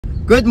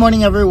Good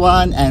morning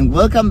everyone and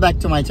welcome back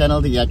to my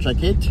channel, The Yatra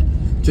Kid.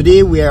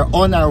 Today we are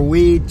on our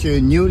way to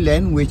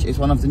Niuland, which is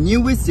one of the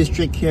newest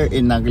district here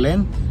in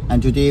Nagaland.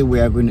 And today we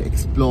are going to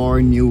explore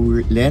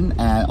Niuland,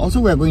 and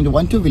also we are going to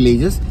 1-2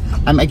 villages.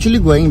 I'm actually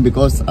going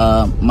because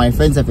my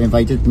friends have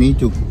invited me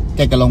to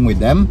take along with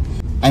them.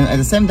 And at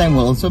the same time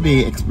we'll also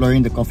be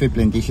exploring the coffee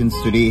plantations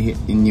today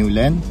in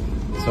Niuland.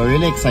 So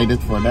really excited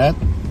for that.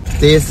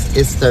 This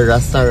is the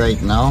Rasta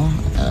right now.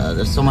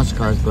 There's so much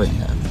cars going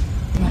here.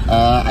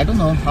 I don't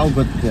know how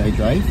good I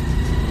drive.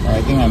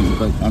 I think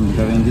I'm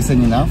driving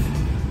decent enough.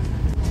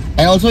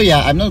 And also,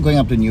 yeah, I'm not going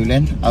up to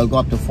Niuland. I'll go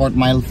up to 4th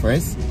Mile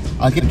first.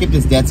 I'll keep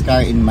this dad's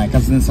car in my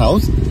cousin's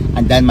house,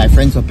 and then my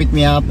friends will pick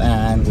me up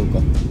and we'll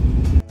go.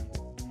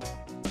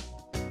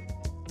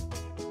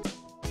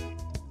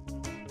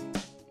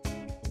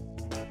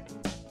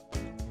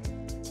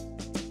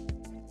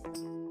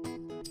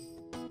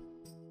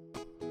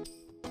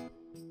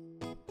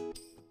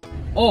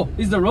 Oh,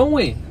 it's the wrong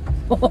way.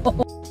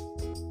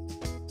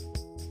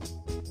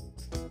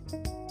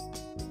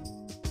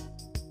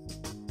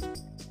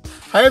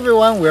 Hi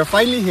everyone, we're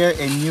finally here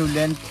in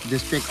Niuland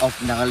district of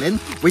Nagaland,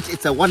 which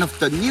is one of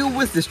the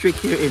newest district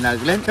here in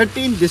Nagaland,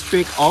 13th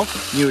district of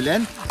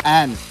Niuland,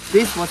 and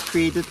this was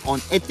created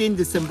on 18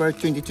 December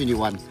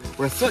 2021.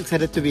 We're so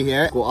excited to be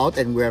here. Go out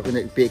and we're going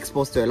to be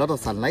exposed to a lot of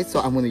sunlight, so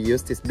I'm going to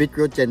use this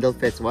Beetroot Gentle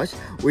Face Wash,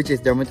 which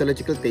is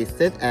dermatological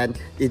tasted and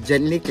it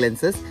gently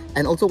cleanses.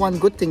 And also one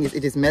good thing is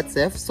it is matte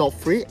safe, soap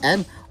free,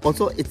 and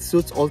also it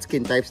suits all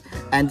skin types.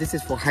 And this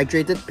is for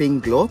hydrated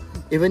pink glow.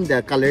 Even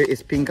the color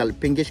is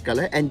pinkish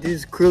color, and this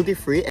is cruelty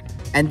free.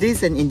 And this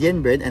is an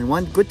Indian brand, and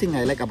one good thing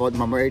I like about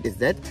Mama Earth is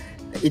that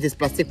it is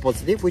plastic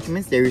positive, which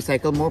means they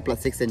recycle more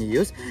plastics than you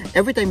use.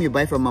 Every time you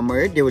buy from Mama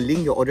Earth, they will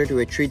link your order to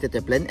a tree that they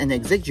plant, and the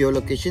exact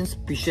geolocation,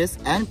 species,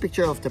 and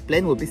picture of the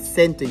plant will be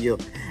sent to you.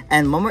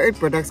 And Mama Earth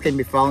products can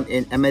be found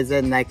in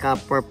Amazon,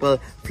 Nykaa, Purple,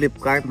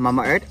 Flipkart,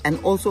 Mama Earth,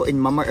 and also in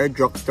Mama Earth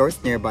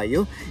drugstores nearby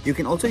you. You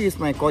can also use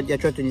my code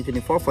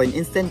YATRA2024 for an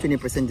instant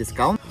 20%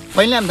 discount.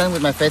 Finally, I'm done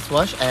with my face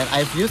wash, and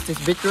I've used this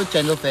Beetroot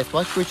Gentle Face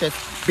Wash, which has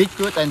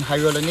beetroot and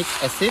hyaluronic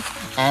acid,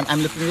 and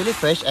I'm looking really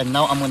fresh. And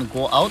now I'm going to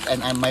go out,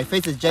 and my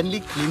face is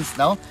gently cleansed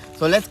now.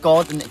 So let's go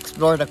out and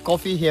explore the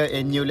coffee here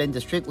in Niuland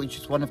district, which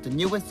is one of the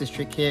newest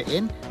district here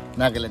in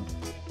Nagaland.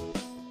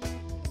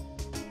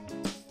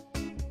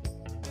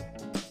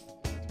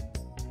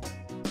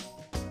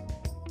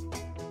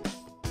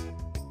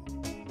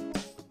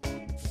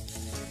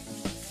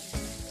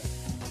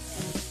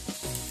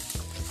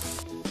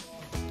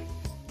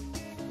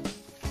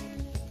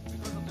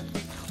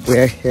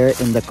 We're here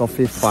in the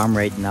coffee farm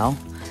right now,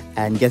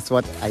 and guess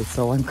what? I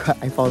found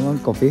one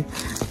coffee.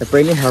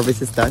 Apparently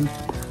harvest is done.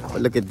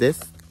 But look at this.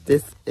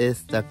 This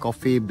is the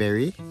coffee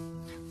berry.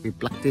 We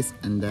pluck this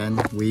and then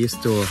we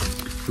used to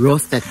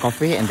roast that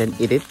coffee and then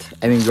eat it.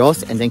 I mean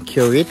roast and then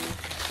cure it,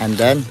 and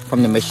then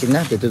from the machine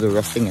they do the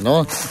roasting and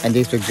all, and they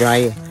used to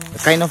dry,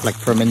 kind of like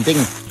fermenting,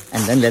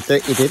 and then later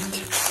eat it.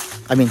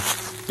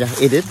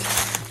 Eat it.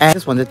 And I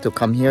just wanted to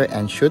come here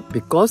and shoot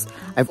because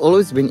I've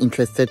always been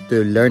interested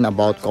to learn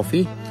about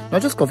coffee.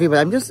 Not just coffee, but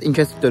I'm just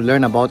interested to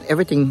learn about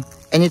everything,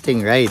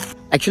 anything, right?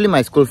 Actually,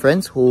 my school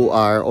friends who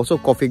are also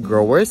coffee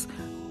growers,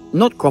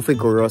 not coffee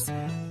growers,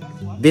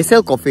 they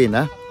sell coffee,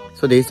 nah?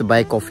 So they used to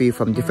buy coffee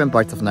from different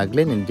parts of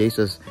Nagaland, and they used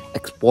to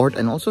export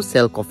and also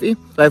sell coffee.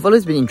 So I've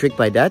always been intrigued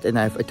by that, and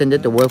I've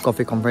attended the World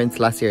Coffee Conference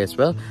last year as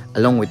well,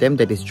 along with them.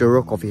 That is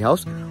Joro Coffee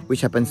House,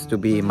 which happens to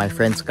be my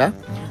friend's car.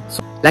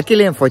 So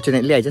luckily and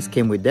fortunately, I just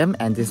came with them,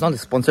 and this is not a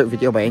sponsored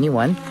video by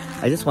anyone.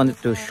 I just wanted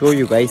to show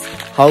you guys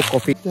how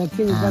coffee. The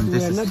thing is that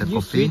this we are is not the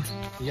used coffee. to it.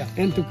 Yeah.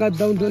 And to cut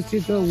down those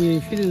trees, we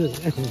feel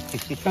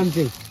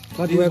something.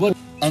 But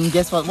and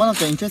guess what? One of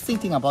the interesting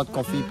thing about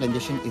coffee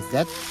plantation is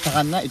that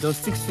takana ito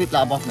 6 feet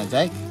la above na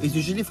jay. It's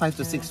usually 5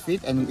 to 6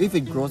 feet, and if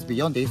it grows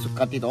beyond, they used to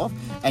cut it off.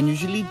 And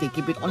usually they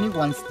keep it only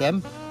one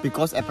stem,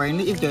 because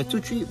apparently if there are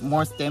 2-3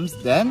 more stems,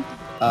 then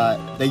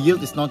the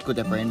yield is not good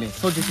apparently.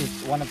 So this is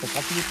one of the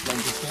coffee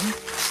plantations.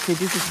 So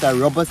this is the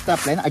Robusta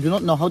plant. I do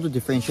not know how to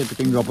differentiate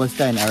between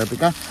Robusta and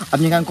Arabica.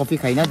 Abnikan coffee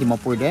kaina di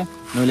mapurde.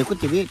 No likut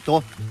TV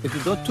to if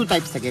you do 2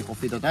 types of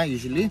coffee to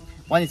usually.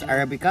 One is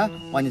Arabica,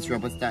 one is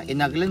Robusta. In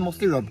Nagaland,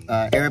 mostly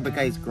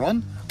Arabica is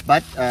grown,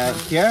 but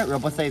here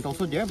Robusta is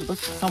also there because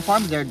some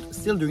farms they're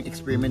still doing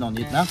experiment on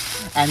it now.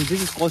 And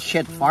this is called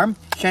shed farm.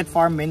 Shed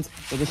farm means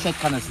the shed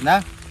kanas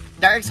na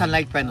direct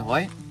sunlight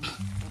panohoy.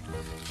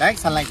 Direct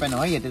sunlight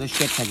panohoy, ito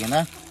shed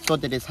sagina. So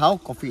that is how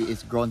coffee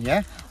is grown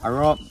here.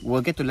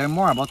 We'll get to learn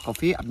more about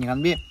coffee.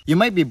 You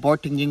might be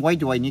bored thinking, why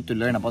do I need to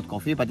learn about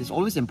coffee? But it's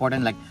always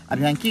important. Like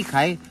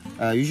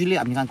usually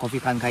coffee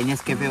kan kai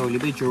Nescafe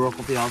or Joro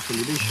Coffee House or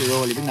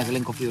Shiro or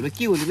Nagaland Coffee or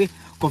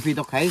coffee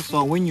to kai.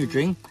 So when you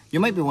drink, you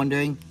might be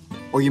wondering,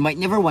 or you might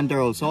never wonder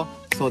also.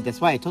 So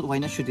that's why I thought, why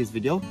not shoot this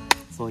video?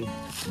 So yeah.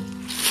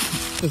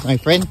 This is my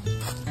friend.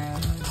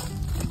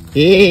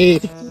 Hey.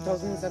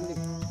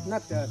 2017,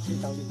 not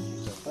 2000,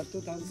 but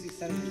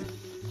 2006.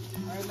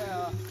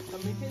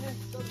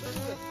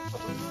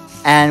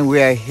 And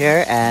we are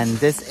here, and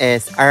this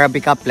is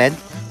Arabica plant.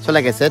 So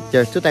like I said,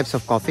 there are two types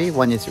of coffee.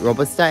 One is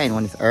Robusta and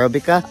one is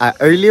Arabica.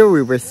 Earlier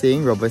we were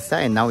seeing Robusta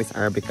and now it's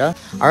Arabica.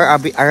 Our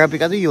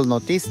Arabica, you'll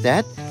notice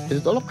that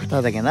it's all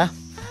kata থাকে না.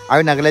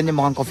 Our Nagaland yung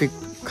mga coffee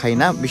খাই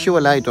না বেশি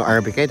wala ito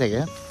Arabica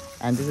থাকে.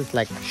 And this is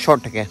like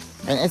short থাকে.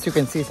 And as you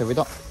can see,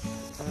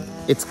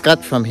 it's cut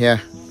from here.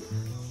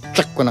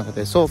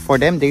 So for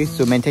them, they used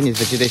to maintain its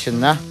vegetation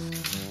na.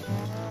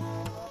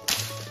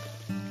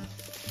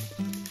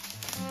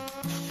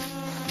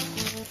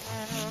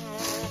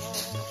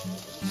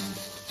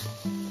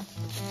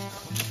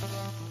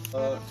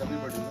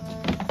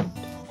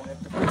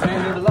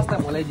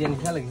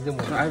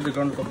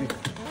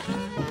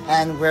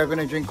 And we're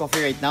gonna drink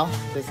coffee right now.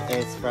 This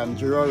is from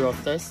Juro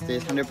Roasters.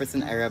 This is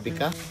 100%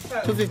 Arabica,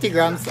 250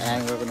 grams,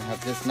 and we're gonna have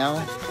this now.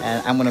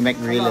 And I'm gonna make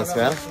grill as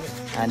well.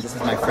 And this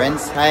is my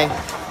friends. Hi,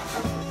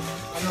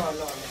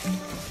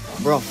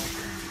 bro.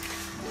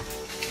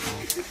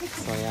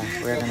 So yeah,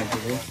 we're gonna do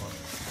this.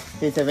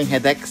 He's having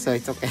headache, so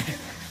it's okay.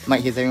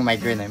 He's having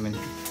migraine. I mean.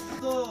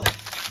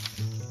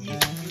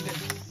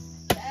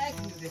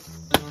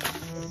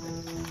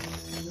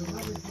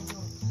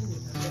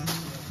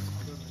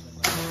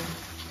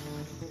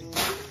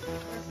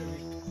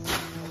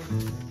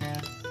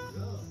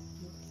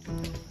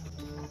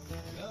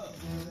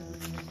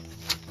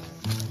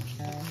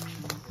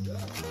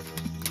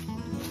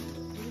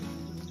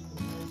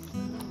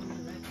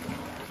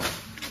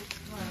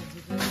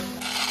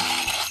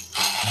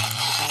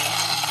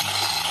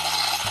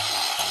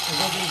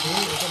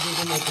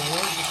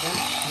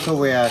 So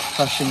we are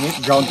crushing it,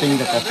 grounding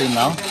the coffee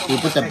now. We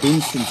put the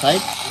beans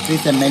inside. This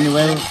is a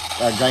manual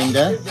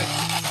grinder.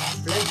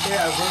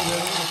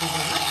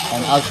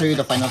 And I'll show you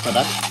the final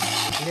product.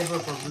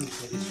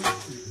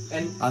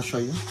 I'll show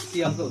you.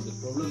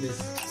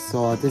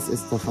 So this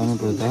is the final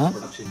product.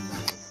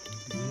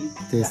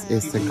 This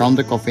is the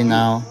grounded coffee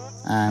now.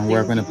 And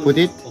we're going to put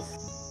it.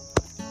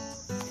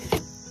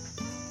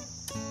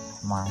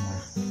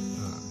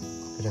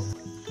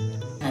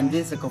 And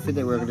this is the coffee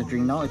that we're going to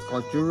drink now. It's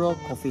called Juro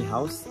Coffee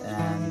House.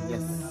 And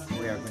yes,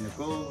 we are going to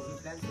go.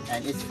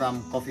 And it's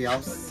from Coffee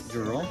House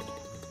Juro.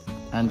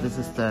 And this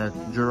is the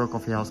Juro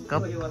Coffee House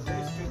cup.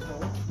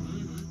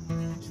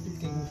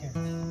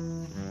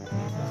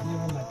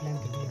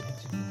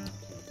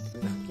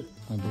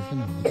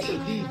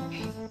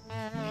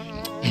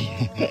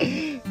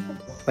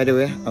 By the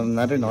way, on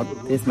another note,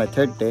 this is my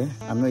third day.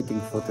 I'm not eating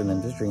food and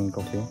I'm just drinking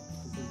coffee.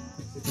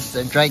 It's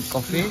a dried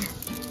coffee.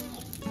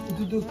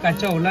 Itu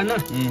kaca olah na.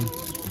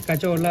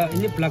 Kaca olah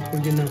ini plug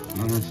kerja na.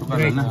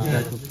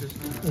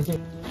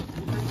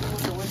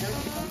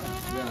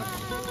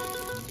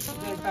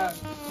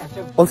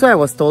 Also, I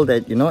was told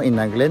that, you know, in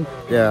Nagaland,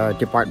 the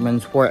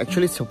departments were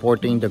actually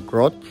supporting the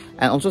growth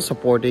and also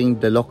supporting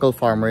the local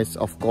farmers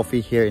of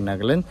coffee here in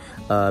Nagaland,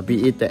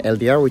 be it the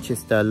LDR, which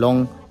is the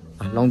long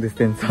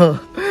distance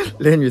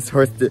land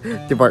resource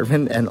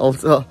department, and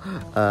also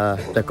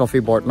the coffee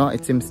board. Now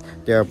it seems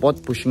they are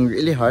both pushing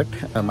really hard.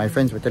 My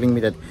friends were telling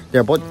me that they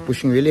are both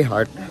pushing really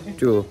hard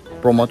to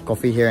promote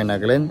coffee here in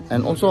Nagaland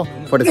and also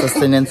for the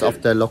sustenance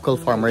of the local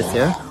farmers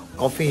here.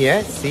 Coffee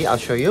here, see, I'll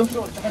show you.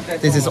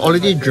 This is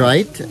already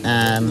dried,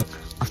 and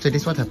after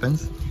this, what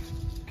happens?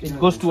 It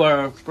goes to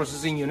our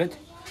processing unit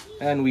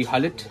and we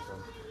hull it.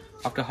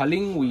 After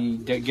hulling, we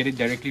get it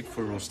directly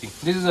for roasting.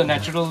 This is a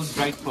natural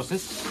dried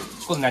process.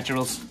 It's called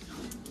naturals.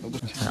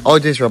 Oh,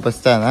 this is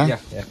Robusta, huh?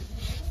 Yeah.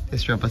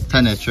 This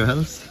Robusta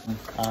naturals.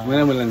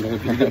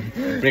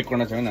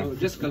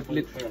 Just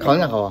calculate.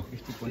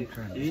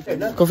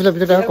 Coffee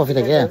lapit ito coffee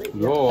tagya.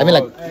 I mean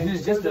like. This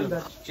is just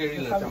the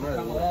cherry.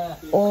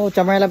 Oh,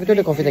 chamay lapit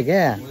ito coffee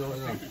tagya.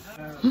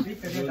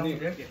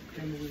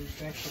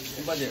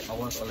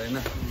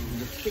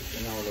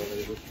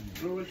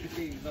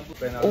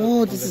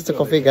 Oh, this is the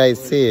coffee, guys.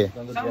 See,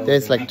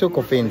 there's like two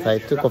coffee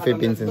inside, two coffee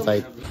beans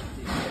inside.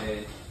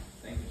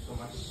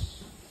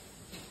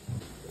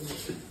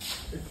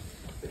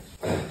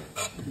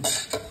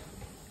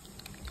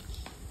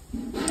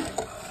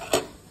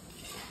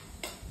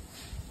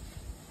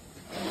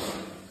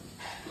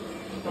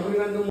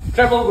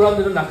 Travel ground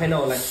dito na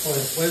kayo like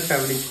oil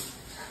traveling.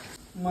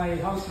 My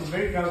house is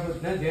very crowded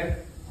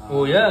there.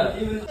 Oh yeah.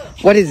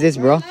 What is this,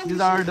 bro?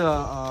 These are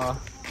the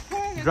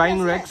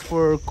drying racks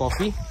for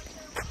coffee.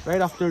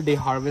 Right after they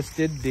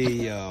harvested,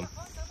 they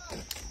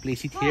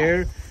place it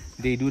here.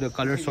 They do the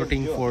color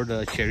sorting for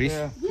the cherries.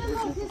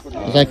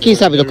 Ki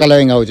sabi to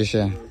coloring out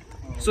siya.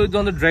 So it's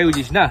on the dry which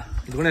is na.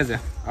 Ito na siya.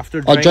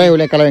 After Oh, drying. dry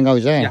ule coloring out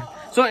siya. Yeah.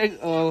 So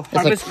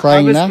harvest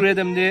na?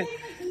 them there.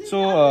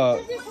 So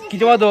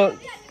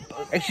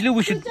actually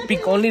we should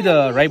pick only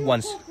the ripe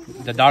ones,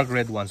 the dark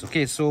red ones.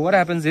 Okay. So what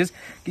happens is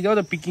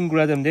the picking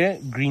them there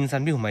greens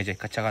and humay jay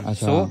kachagan.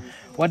 So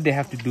what they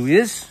have to do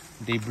is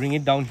they bring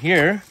it down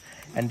here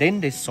and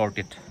then they sort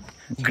it.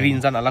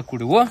 Greens and ala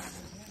kuduwa.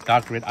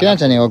 Dark red.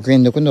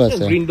 Green do kundo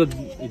asa. Green do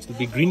it will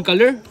be green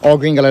color. Oh,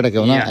 green color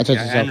tagyo na.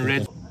 Yeah, and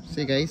red.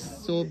 See guys,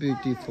 so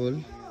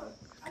beautiful,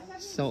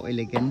 so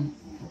elegant.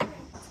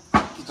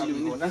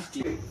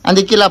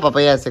 Andi kila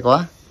papaya se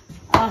ko?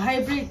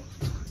 Hybrid.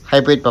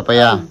 Hybrid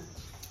papaya.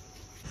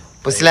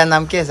 Pusila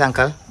naam kya hai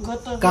uncle?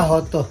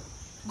 Kahoto.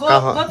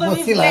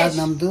 Mosila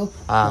namdu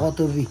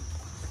Gotovi.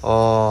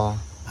 Oh.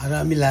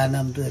 Aramila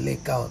namdu le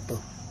Kahoto.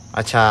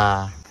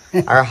 Acha.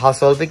 Our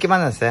household pe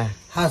kiman ase?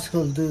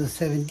 Household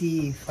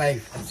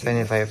 75.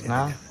 25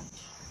 na.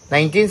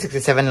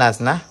 1967 last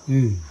na?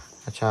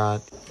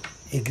 Acha.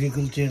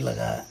 Agriculture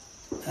laga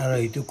aro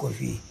itu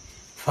coffee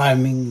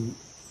farming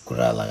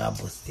kura laga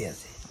bosti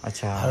ase.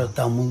 Acha. Aro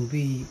tamung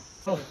bi.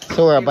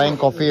 So we're buying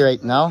coffee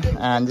right now,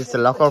 and this is the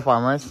local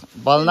farmers.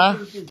 Balna,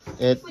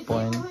 8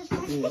 point.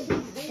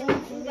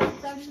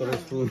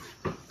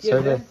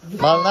 Sorry,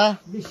 Balna,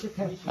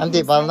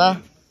 Auntie Balna.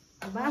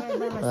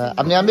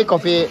 Amni ambi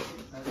coffee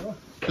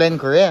plain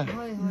Korea.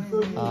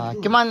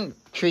 Kiman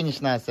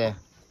Chinese na se?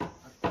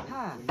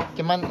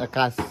 Kiman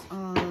kas?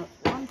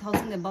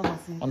 1,000 above.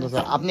 Ano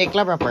sa? Apni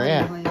club apa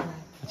ya?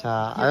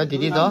 Acha, aro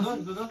didi do?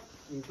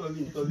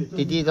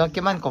 Didi do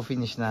kiman coffee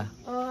nish na?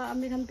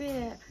 Ami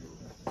kampe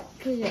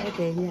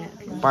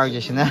Par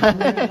jaishi na.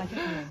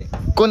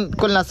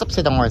 Kun la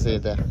sabse dangwar se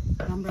ite?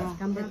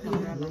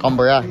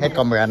 Canberra, head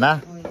Canberra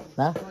na?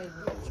 Na?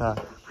 So,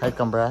 head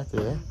Canberra.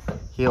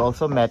 He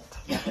also met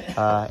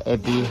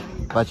Abhi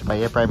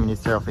Vajpayee, Prime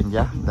Minister of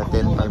India, the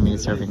 10th Prime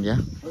Minister of India.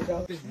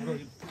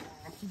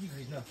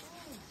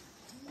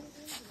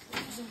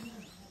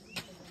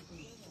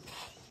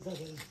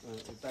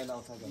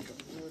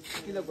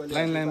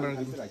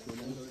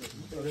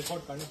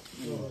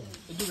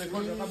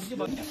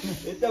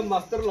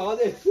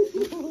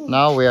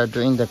 Now we are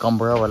doing the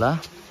Canberra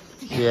wala.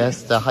 He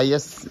has the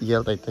highest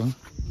yield, I think.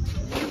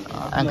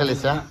 Uncle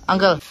is there?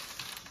 Uncle!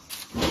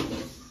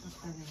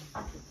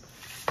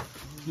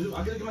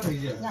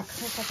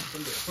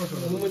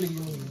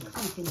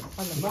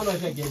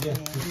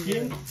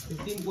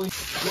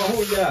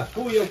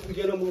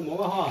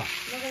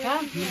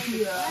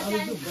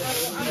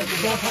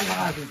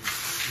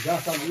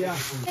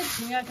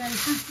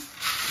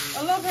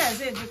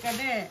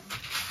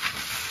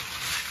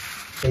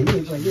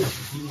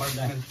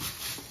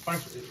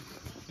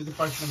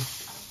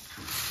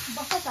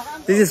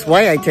 This is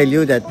why I tell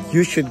you that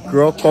you should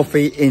grow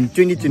coffee in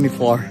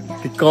 2024,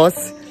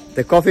 because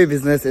the coffee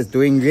business is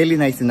doing really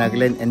nice in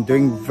Nagaland and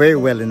doing very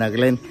well in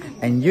Nagaland,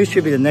 and you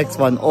should be the next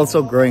one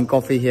also growing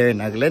coffee here in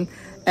Nagaland.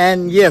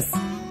 And yes,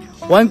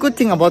 one good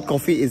thing about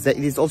coffee is that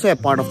it is also a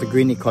part of the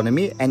green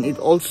economy, and it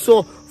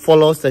also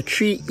follows the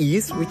 3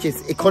 E's, which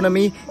is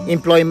economy,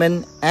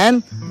 employment,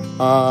 and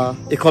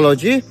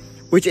ecology.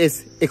 Which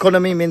is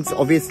economy means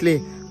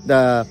obviously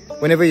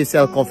whenever you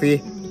sell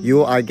coffee,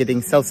 you are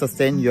getting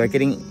self-sustained, you are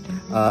getting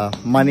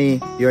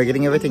money, you are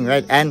getting everything,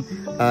 right? And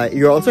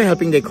you're also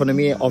helping the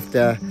economy of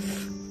the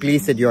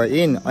place that you are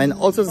in. And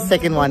also the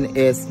second one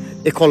is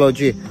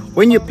ecology.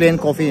 When you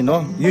plant coffee,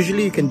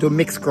 usually you can do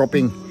mixed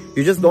cropping.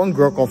 You just don't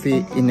grow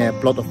coffee in a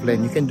plot of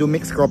land. You can do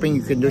mixed cropping,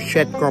 you can do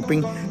shed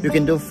cropping, you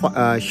can do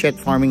shed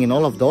farming and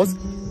all of those.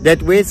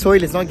 That way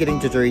soil is not getting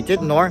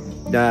deteriorated, nor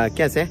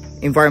the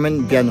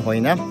environment gyan hoy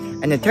na.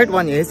 And the third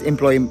one is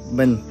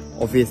employment,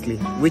 obviously,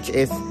 which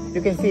is,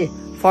 you can see,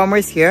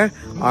 farmers here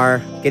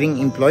are getting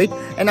employed.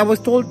 And I was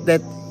told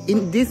that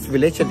in this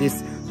village, that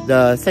is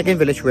the second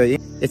village we're in,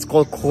 it's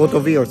called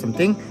Ghotovi or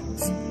something.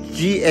 It's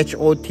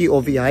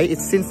Ghotovi.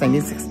 It's since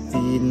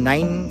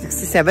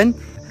 1967.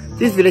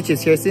 This village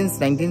is here since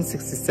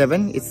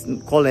 1967. It's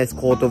called as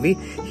Ghotovi.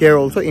 Here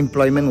also,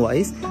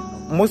 employment-wise,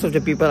 most of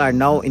the people are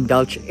now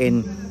indulged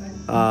in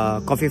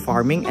coffee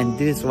farming, and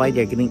this is why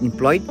they're getting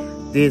employed.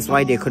 This is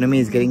why the economy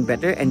is getting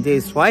better, and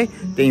this is why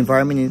the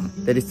environment,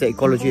 that is the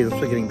ecology, is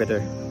also getting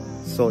better.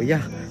 So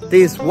yeah,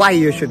 this is why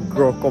you should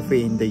grow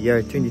coffee in the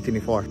year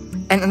 2024.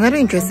 And another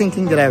interesting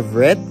thing that I've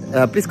read,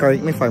 please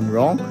correct me if I'm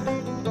wrong,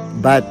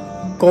 but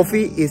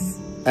coffee is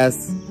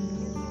as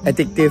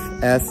addictive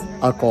as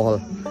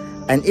alcohol.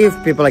 And if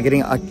people are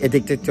getting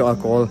addicted to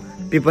alcohol,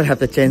 people have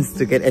the chance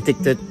to get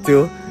addicted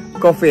to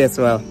coffee as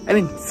well. I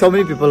mean, so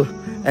many people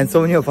and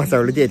so many of us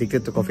are already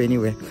addicted to coffee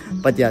anyway.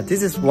 But yeah,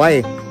 this is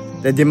why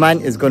the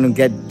demand is going to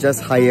get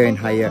just higher and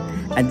higher.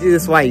 And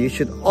this is why you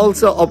should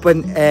also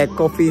open a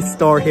coffee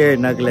store here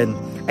in Nagaland.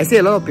 I see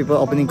a lot of people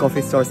opening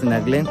coffee stores in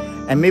Nagaland,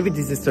 and maybe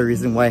this is the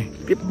reason why.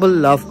 People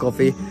love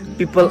coffee.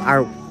 People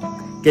are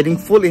getting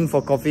full in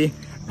for coffee.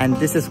 And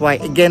this is why,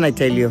 again, I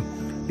tell you,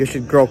 you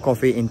should grow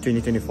coffee in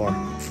 2024.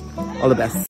 All the best.